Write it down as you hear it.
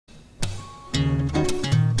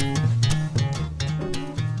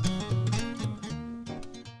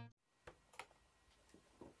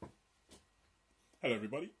Hello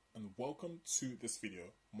everybody and welcome to this video.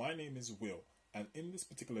 My name is Will, and in this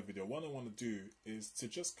particular video what I want to do is to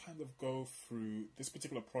just kind of go through this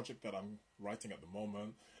particular project that I'm writing at the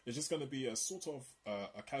moment. It's just going to be a sort of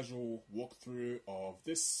a casual walkthrough of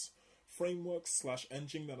this framework slash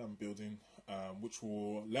engine that I'm building, which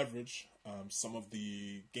will leverage some of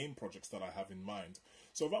the game projects that I have in mind.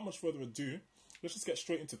 So without much further ado, let's just get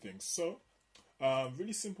straight into things. So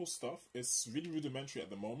really simple stuff. It's really rudimentary at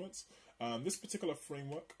the moment. This particular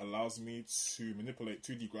framework allows me to manipulate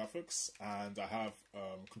 2D graphics, and I have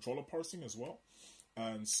controller parsing as well.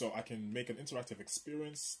 And so I can make an interactive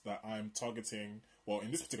experience that I'm targeting. Well,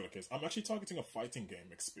 in this particular case, I'm actually targeting a fighting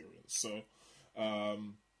game experience. So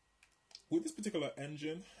with this particular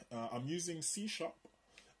engine, I'm using CSharp.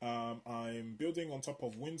 I'm building on top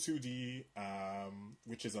of Win2D,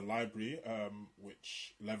 which is a library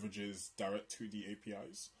which leverages direct 2D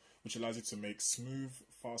APIs, which allows you to make smooth,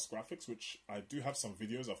 fast graphics, which I do have some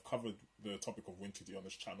videos. I've covered the topic of Win2D on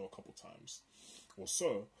this channel a couple times or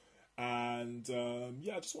so. And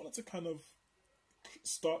yeah, I just wanted to kind of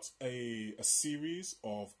start a series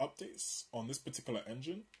of updates on this particular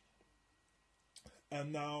engine.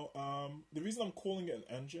 And now the reason I'm calling it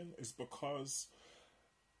an engine is because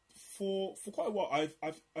for quite a while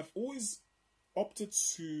I've always opted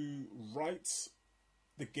to write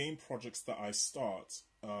the game projects that I start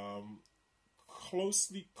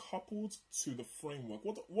closely coupled to the framework.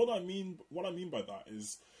 What I mean by that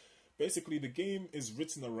is basically the game is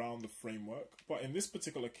written around the framework, but in this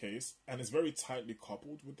particular case, and it's very tightly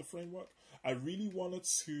coupled with the framework, I really wanted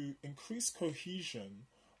to increase cohesion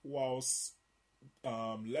whilst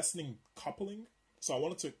lessening coupling. So I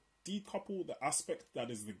wanted to decouple the aspect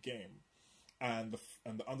that is the game and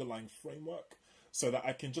the underlying framework, so that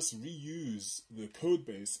I can just reuse the code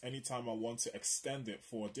base anytime I want to extend it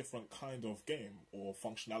for a different kind of game or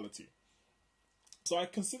functionality. So I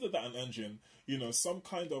consider that an engine, some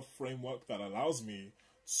kind of framework that allows me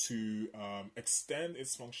to extend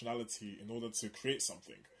its functionality in order to create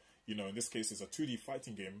something. In this case, it's a 2D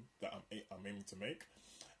fighting game that I'm aiming to make.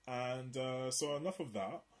 And so enough of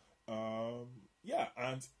that. Yeah,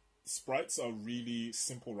 and sprites are really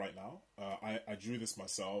simple right now. I drew this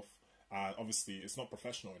myself. And obviously, it's not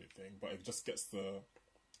professional or anything, but it just gets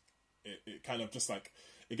it kind of just like,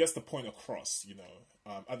 it gets the point across,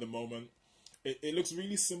 At the moment, it looks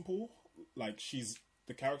really simple. Like,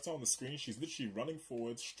 the character on the screen, she's literally running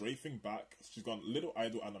forward, strafing back. She's got a little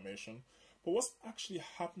idle animation. But what's actually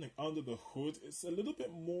happening under the hood is a little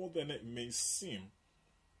bit more than it may seem.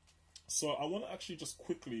 So I want to actually just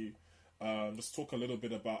quickly just talk a little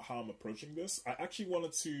bit about how I'm approaching this. I actually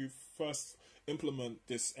wanted to first implement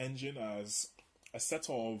this engine as a set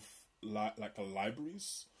of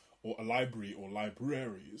libraries, or a library or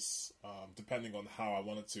libraries, depending on how I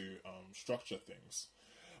wanted to structure things.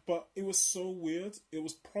 But it was so weird. It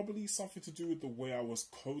was probably something to do with the way I was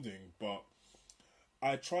coding, but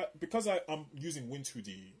I tried, because I'm using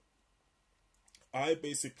Win2D, I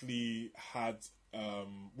basically had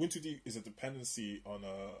Win2D is a dependency on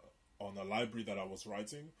a library that I was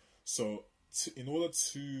writing. So in order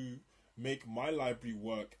to make my library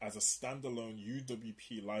work as a standalone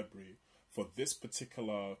UWP library for this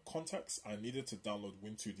particular context, I needed to download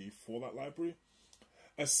Win2D for that library.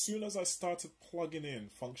 As soon as I started plugging in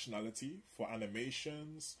functionality for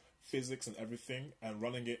animations, physics and everything, and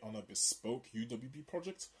running it on a bespoke UWP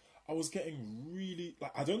project, I was getting really,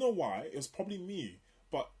 I don't know why, it was probably me,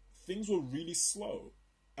 but things were really slow.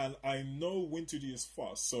 And I know Win2D is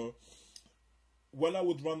fast, so when I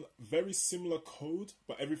would run very similar code,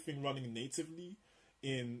 but everything running natively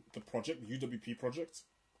in the project, the UWP project,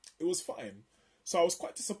 it was fine. So I was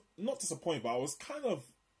quite not disappointed, but I was kind of,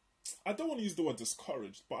 I don't want to use the word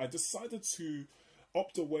discouraged, but I decided to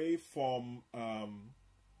opt away from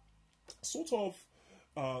sort of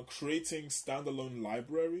creating standalone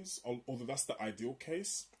libraries, although that's the ideal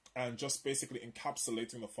case, and just basically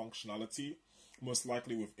encapsulating the functionality, most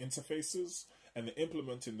likely with interfaces, and then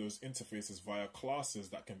implementing those interfaces via classes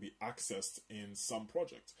that can be accessed in some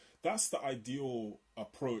project. That's the ideal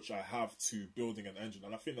approach I have to building an engine,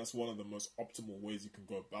 and I think that's one of the most optimal ways you can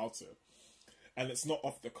go about it. And it's not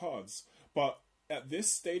off the cards. But at this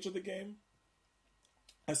stage of the game,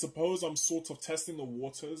 I suppose I'm sort of testing the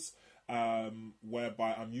waters,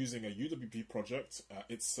 whereby I'm using a UWP project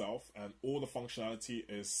itself, and all the functionality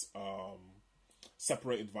is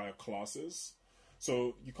separated via classes.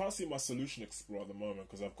 So you can't see my solution explorer at the moment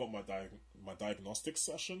because I've got my diagnostic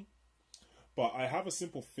session. But I have a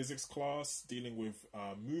simple physics class dealing with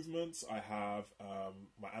movements. I have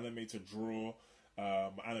my animated draw,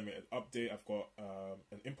 my animated update. I've got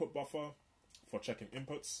an input buffer for checking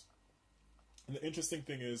inputs. And the interesting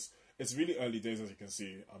thing is, it's really early days, as you can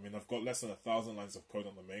see. I mean, I've got less than 1,000 lines of code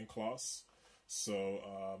on the main class, so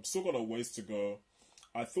still got a ways to go.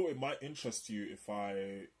 I thought it might interest you if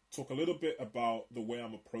I talk a little bit about the way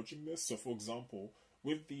I'm approaching this. So, for example,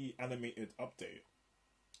 with the animated update,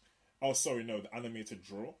 oh, sorry, no, the animated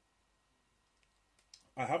draw,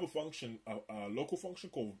 I have a function, a local function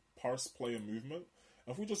called parse player movement.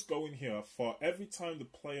 And if we just go in here, for every time the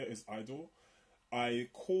player is idle, I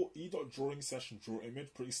call e.drawing session draw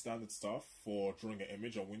image, pretty standard stuff for drawing an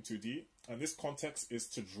image on Win2D. And this context is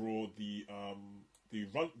to draw the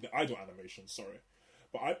idle animation, sorry.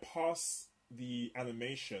 But I pass the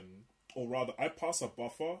animation, or rather I pass a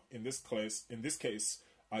buffer. In this case,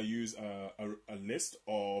 I use a list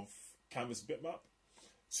of canvas bitmap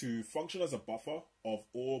to function as a buffer of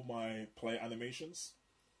all my player animations.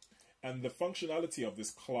 And the functionality of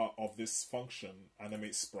this function,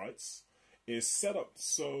 animate sprites, is set up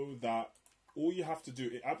so that all you have to do,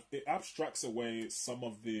 it abstracts away some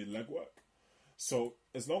of the legwork. So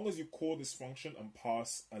as long as you call this function and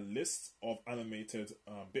pass a list of animated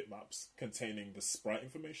bitmaps containing the sprite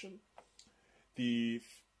information,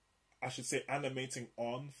 I should say animating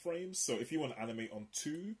on frames. So if you want to animate on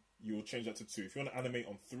 2, you will change that to 2. If you want to animate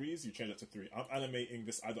on 3s, you change that to 3. I'm animating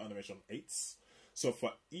this idle animation on 8s. So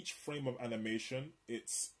for each frame of animation,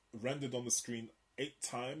 it's rendered on the screen 8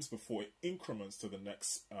 times before it increments to the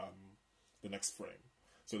next frame.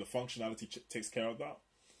 So the functionality takes care of that.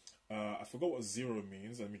 I forgot what 0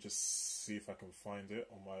 means. Let me just see if I can find it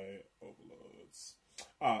on my overloads.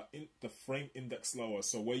 In the frame index lower,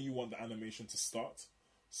 so where you want the animation to start.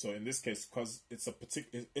 So in this case, because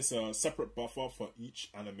it's a separate buffer for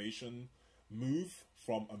each animation move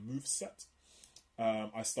from a move set.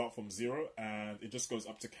 I start from 0 and it just goes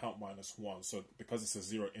up to count -1. So because it's a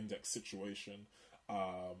 0 index situation,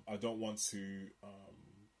 I don't want to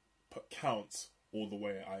put count all the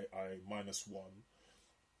way. I -1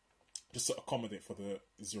 just to accommodate for the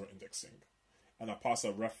 0 indexing. And I pass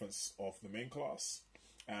a reference of the main class,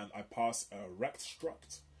 and I pass a rect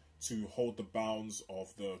struct to hold the bounds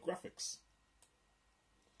of the graphics.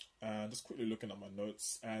 And just quickly looking at my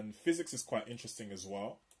notes, and physics is quite interesting as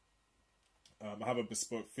well. I have a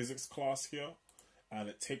bespoke physics class here, and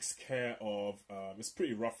it takes care of, it's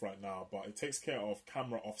pretty rough right now, but it takes care of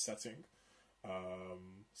camera offsetting.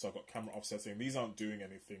 So I've got camera offsetting. These aren't doing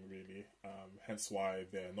anything really, hence why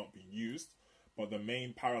they're not being used. But the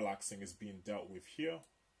main parallaxing is being dealt with here.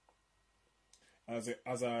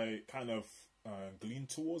 As I kind of glean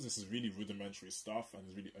towards, this is really rudimentary stuff and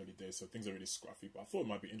it's really early days, so things are really scruffy. But I thought it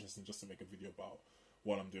might be interesting just to make a video about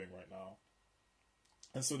what I'm doing right now.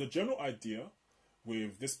 And so the general idea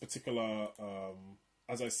with this particular,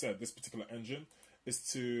 as I said, this particular engine is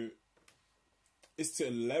to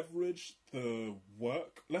leverage the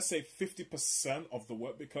work, let's say 50% of the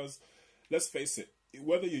work, because let's face it,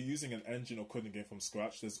 whether you're using an engine or coding a game from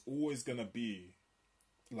scratch, there's always going to be,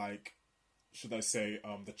 like, should I say,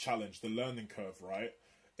 the challenge, the learning curve, right?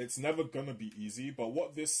 It's never going to be easy, but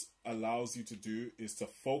what this allows you to do is to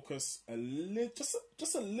focus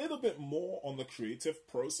just a little bit more on the creative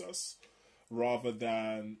process rather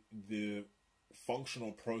than the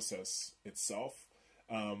functional process itself,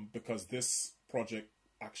 because this project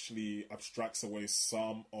actually abstracts away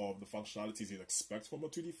some of the functionalities you'd expect from a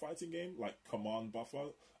 2D fighting game, like command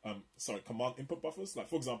input buffers. Like,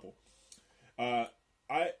 for example,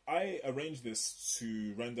 I arranged this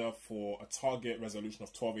to render for a target resolution of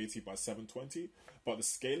 1280 by 720, but the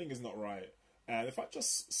scaling is not right. And if I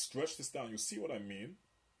just stretch this down, you'll see what I mean.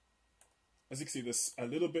 As you can see, there's a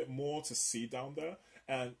little bit more to see down there.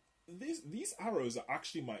 And these arrows are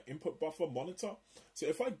actually my input buffer monitor. So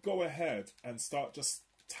if I go ahead and start just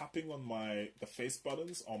tapping on the face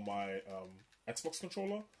buttons on my Xbox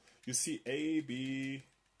controller, you see A, B,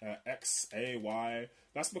 X, A, Y.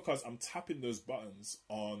 That's because I'm tapping those buttons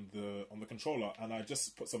on the controller, and I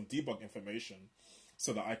just put some debug information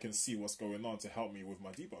so that I can see what's going on to help me with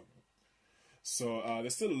my debugging. So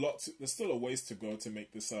there's still a ways to go to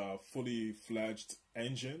make this a fully fledged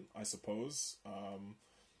engine, I suppose,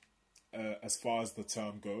 as far as the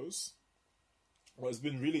term goes. Well, it's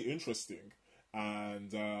been really interesting,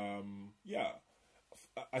 and yeah,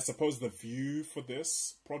 I suppose the view for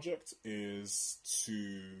this project is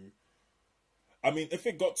to, I mean, if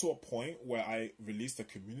it got to a point where I released a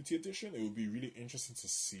community edition, it would be really interesting to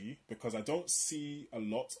see, because I don't see a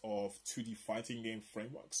lot of 2D fighting game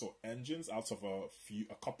frameworks or engines out of a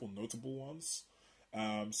couple notable ones.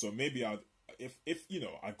 So maybe if you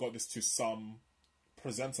know, I got this to some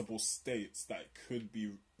presentable states that it could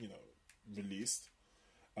be, you know, released.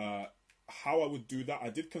 How I would do that, I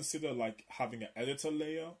did consider like having an editor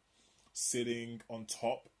layer sitting on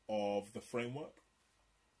top of the framework.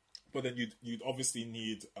 But then you'd obviously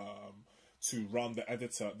need to run the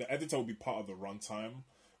editor. The editor will be part of the runtime,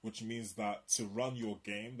 which means that to run your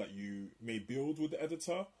game that you may build with the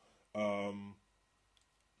editor,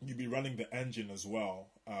 you'd be running the engine as well,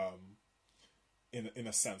 in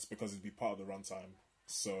a sense, because it'd be part of the runtime.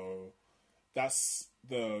 So that's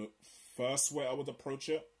the first way I would approach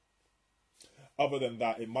it. Other than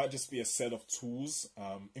that, it might just be a set of tools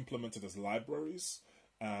implemented as libraries,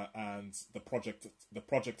 and the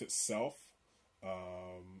project itself.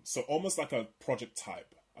 So almost like a project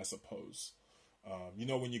type, I suppose. You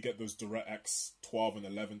know, when you get those DirectX 12 and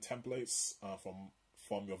 11 templates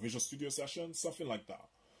from your Visual Studio session, something like that.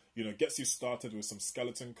 You know, gets you started with some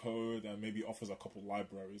skeleton code and maybe offers a couple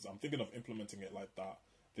libraries. I'm thinking of implementing it like that,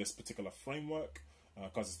 this particular framework,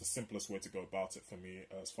 because it's the simplest way to go about it for me,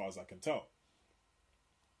 as far as I can tell.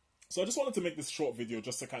 So I just wanted to make this short video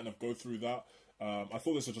just to kind of go through that. I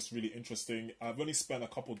thought this was just really interesting. I've only spent a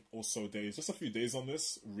couple or so days, just a few days on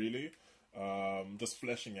this, really, just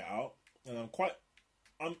fleshing it out. And I'm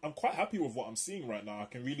quite happy with what I'm seeing right now. I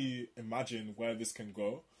can really imagine where this can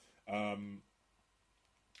go,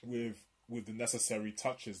 with the necessary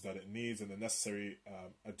touches that it needs and the necessary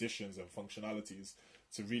additions and functionalities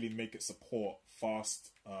to really make it support fast,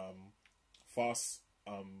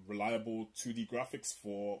 reliable 2D graphics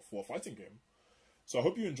for a fighting game. So I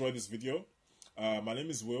hope you enjoyed this video. My name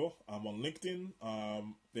is Will. I'm on LinkedIn.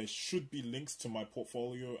 There should be links to my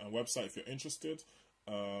portfolio and website if you're interested.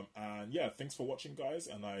 And yeah, thanks for watching, guys,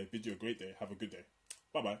 and I bid you a great day. Have a good day.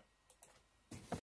 Bye-bye.